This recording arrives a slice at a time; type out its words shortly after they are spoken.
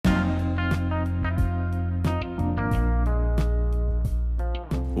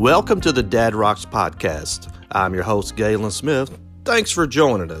Welcome to the Dad Rocks podcast. I'm your host, Galen Smith. Thanks for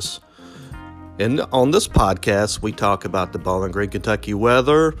joining us. And on this podcast, we talk about the Bowling Green, Kentucky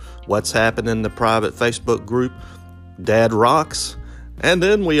weather, what's happening in the private Facebook group, Dad Rocks, and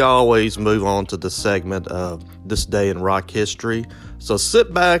then we always move on to the segment of This Day in Rock History. So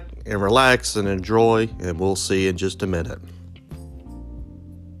sit back and relax and enjoy, and we'll see you in just a minute.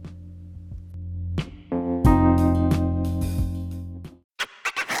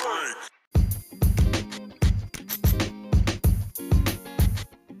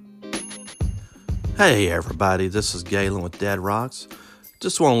 Hey everybody, this is Galen with Dad Rocks.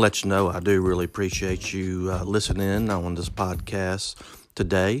 Just want to let you know I do really appreciate you listening on this podcast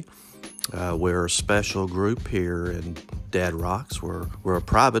today. We're a special group here in Dad Rocks. We're a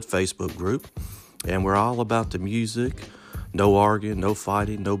private Facebook group, and we're all about the music. No arguing, no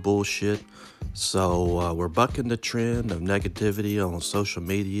fighting, no bullshit. So we're bucking the trend of negativity on social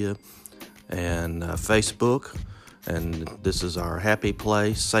media and Facebook. And this is our happy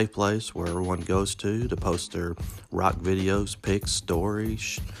place, safe place where everyone goes to post their rock videos, pics,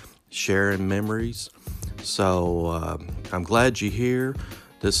 stories, sharing memories. So I'm glad you're here.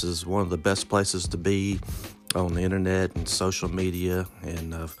 This is one of the best places to be on the internet and social media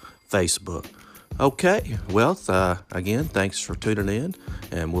and Facebook. Okay, well, again, thanks for tuning in,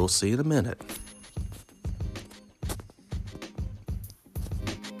 and we'll see you in a minute.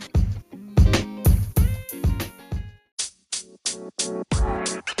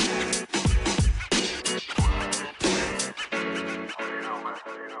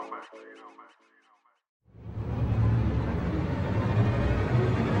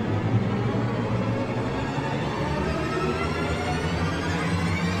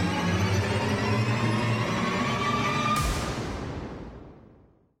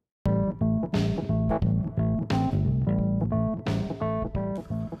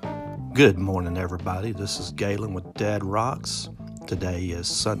 Good morning, everybody. This is Galen with Dad Rocks. Today is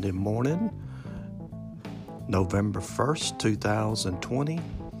Sunday morning, November 1st, 2020.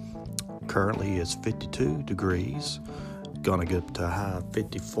 Currently it's 52 degrees. Gonna get to a high of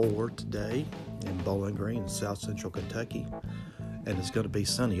 54 today in Bowling Green, South Central Kentucky. And it's gonna be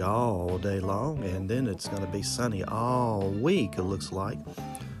sunny all day long, and then it's gonna be sunny all week, it looks like.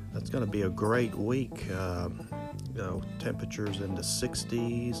 That's gonna be a great week. Temperatures in the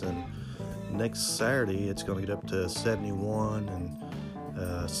 60s, and next Saturday it's going to get up to 71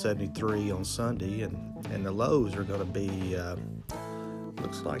 and 73 on Sunday, and the lows are going to be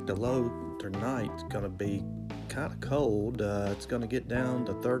looks like the low tonight is going to be kind of cold. It's going to get down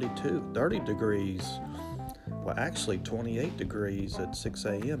to 30 degrees, well actually 28 degrees at 6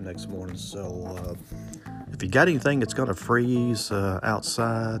 a.m. next morning. So if you got anything that's going to freeze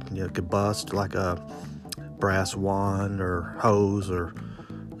outside, it could bust, like a brass wand or hose or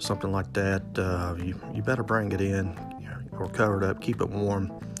something like that, you better bring it in or cover it up, keep it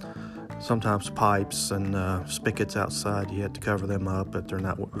warm. Sometimes pipes and spigots outside, you have to cover them up, but they're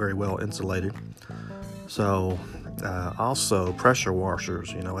not very well insulated. So also pressure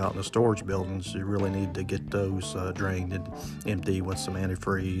washers, out in the storage buildings, you really need to get those drained and empty with some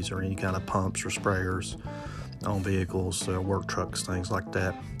antifreeze or any kind of pumps or sprayers on vehicles, work trucks, things like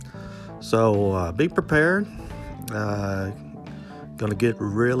that. So be prepared.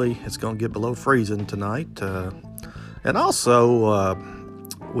 It's going to get below freezing tonight. And also,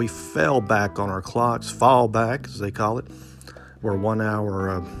 we fell back on our clocks, fall back as they call it. We're 1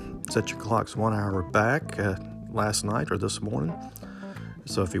 hour, set your clocks 1 hour back last night or this morning.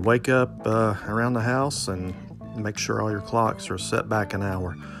 So if you wake up around the house, and make sure all your clocks are set back an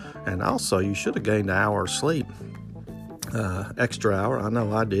hour. And also, you should have gained an hour of sleep, extra hour. I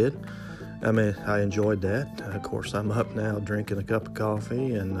know I did. I enjoyed that. Of course, I'm up now drinking a cup of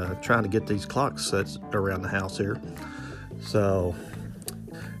coffee and trying to get these clocks set around the house here. So,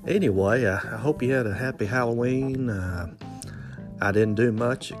 anyway, I hope you had a happy Halloween. I didn't do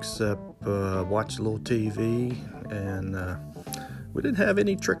much except watch a little TV, and we didn't have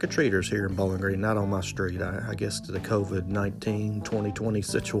any trick-or-treaters here in Bowling Green, not on my street. I guess the COVID-19 2020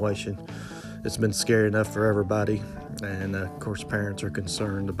 situation, it's been scary enough for everybody, and of course, parents are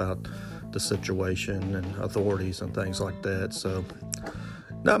concerned about the situation and authorities and things like that. So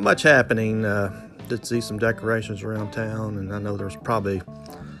not much happening. Did see some decorations around town, and I know there's probably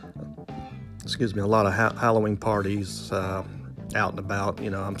a lot of Halloween parties out and about.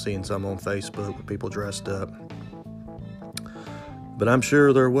 I'm seeing some on Facebook with people dressed up, but I'm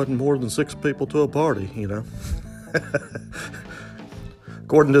sure there wasn't more than 6 people to a party.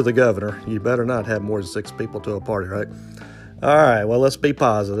 According to the governor, you better not have more than 6 people to a party, right? All right, well, let's be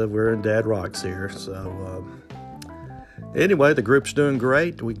positive. We're in Dad Rocks here. So Anyway, the group's doing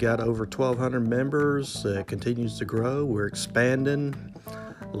great. We got over 1,200 members. It continues to grow. We're expanding.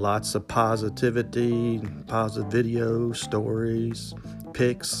 Lots of positivity, positive videos, stories,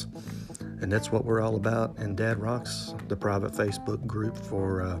 pics, and that's what we're all about in Dad Rocks, the private Facebook group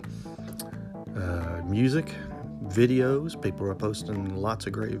for music, videos. People are posting lots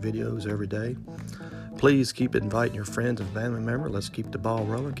of great videos every day. Please keep inviting your friends and family members. Let's keep the ball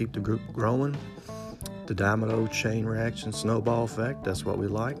rolling, keep the group growing. The domino chain reaction, snowball effect, that's what we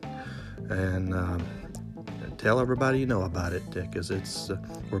like. And tell everybody you know about it, because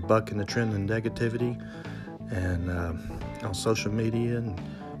we're bucking the trend in negativity, and on social media and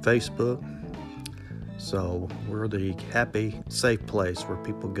Facebook. So we're the happy, safe place where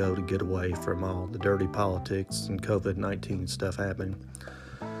people go to get away from all the dirty politics and COVID-19 stuff happening.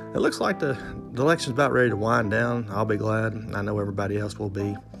 It looks like the election's about ready to wind down. I'll be glad. I know everybody else will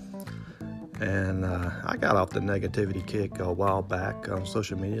be. And I got off the negativity kick a while back on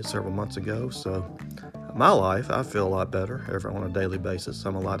social media several months ago. So my life, I feel a lot better on a daily basis.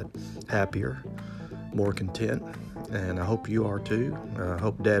 I'm a lot happier, more content, and I hope you are too. I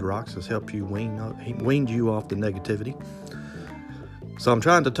hope Dad Rocks has helped you weaned you off the negativity. So I'm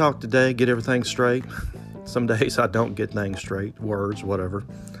trying to talk today, get everything straight. Some days I don't get things straight, words, whatever.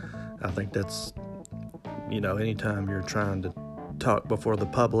 I think that's, anytime you're trying to talk before the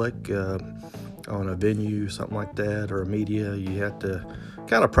public on a venue, something like that, or a media, you have to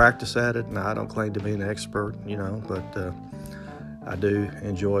kind of practice at it. Now, I don't claim to be an expert, but I do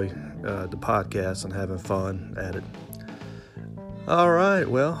enjoy the podcast and having fun at it. All right,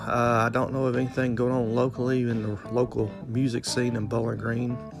 well, I don't know of anything going on locally in the local music scene in Bowling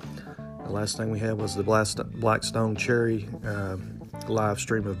Green. The last thing we had was the Blackstone Cherry live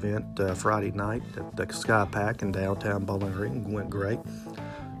stream event Friday night at the Sky Pack in downtown Bowling Green. Went great.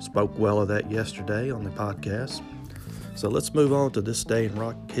 Spoke well of that yesterday on the podcast. So let's move on to this day in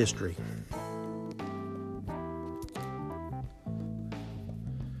rock history.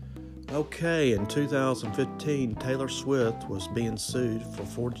 Okay, in 2015, Taylor Swift was being sued for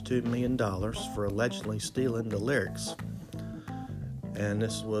 $42 million for allegedly stealing the lyrics. And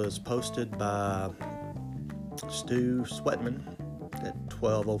this was posted by Stu Sweatman at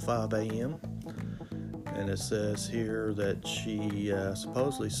 12:05 a.m. And it says here that she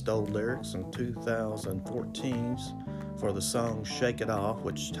supposedly stole lyrics in 2014 for the song Shake It Off,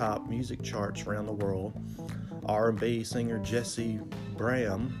 which topped music charts around the world. R&B singer Jesse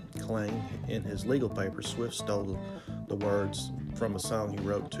Bram claimed in his legal papers Swift stole the words from a song he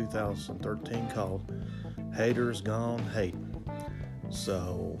wrote in 2013 called Haters Gone Hate.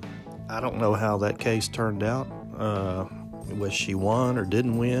 So I don't know how that case turned out. Was she won or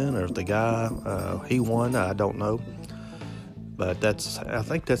didn't win, or if the guy he won, I don't know. But I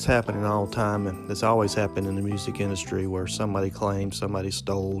think that's happening all the time, and it's always happened in the music industry where somebody claims somebody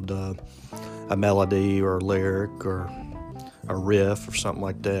stole a melody or a lyric or a riff or something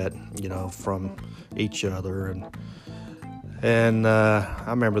like that, from each other. And I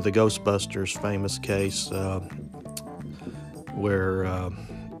remember the Ghostbusters famous case where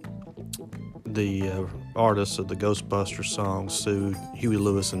the artists of the Ghostbusters song sued Huey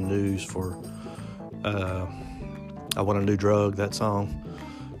Lewis and News for I Want a New Drug, that song.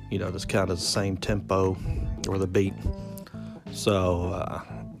 That's kind of the same tempo or the beat. So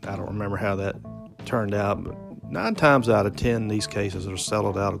I don't remember how that turned out, but 9 times out of 10 these cases are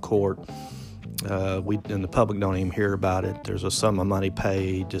settled out of court. And the public don't even hear about it. There's a sum of money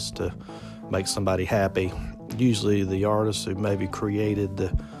paid just to make somebody happy. Usually the artist who maybe created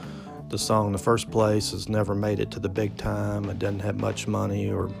the song in the first place has never made it to the big time. It doesn't have much money,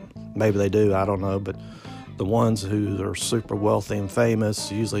 or maybe they do, I don't know. But the ones who are super wealthy and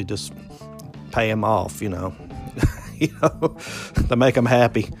famous usually just pay them off, to make them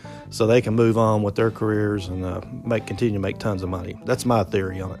happy so they can move on with their careers and continue to make tons of money. That's my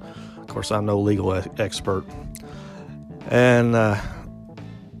theory on it. Of course, I'm no legal expert. And I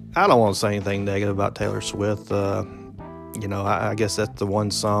don't want to say anything negative about Taylor Swift. I guess that's the one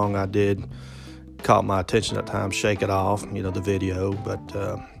song I did caught my attention at times, Shake It Off, the video. But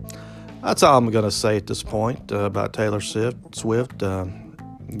that's all I'm going to say at this point about Taylor Swift.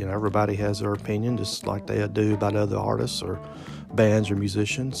 Everybody has their opinion, just like they do about other artists or bands or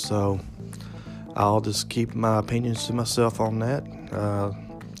musicians. So I'll just keep my opinions to myself on that.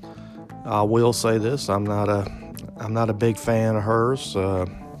 I will say this: I'm not a big fan of hers. But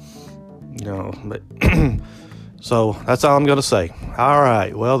so that's all I'm going to say. All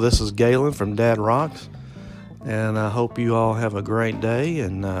right. Well, this is Galen from Dad Rocks, and I hope you all have a great day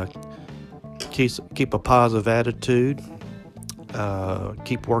and keep a positive attitude.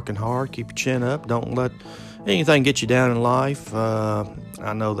 Keep working hard. Keep your chin up. Don't let anything get you down in life.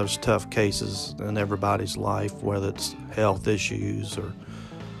 I know there's tough cases in everybody's life, whether it's health issues or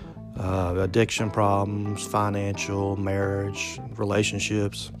addiction problems, financial, marriage,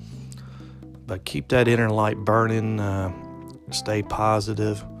 relationships. But keep that inner light burning. Stay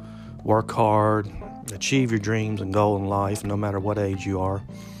positive. Work hard. Achieve your dreams and goal in life, no matter what age you are.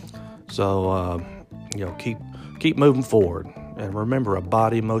 So, keep moving forward. And remember, a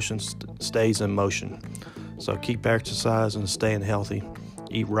body motion stays in motion. So keep exercising, staying healthy,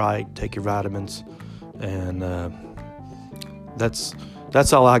 eat right, take your vitamins, and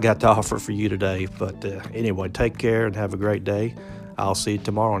that's all I got to offer for you today. But anyway, take care and have a great day. I'll see you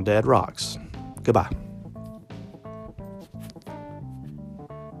tomorrow on Dad Rocks. Goodbye.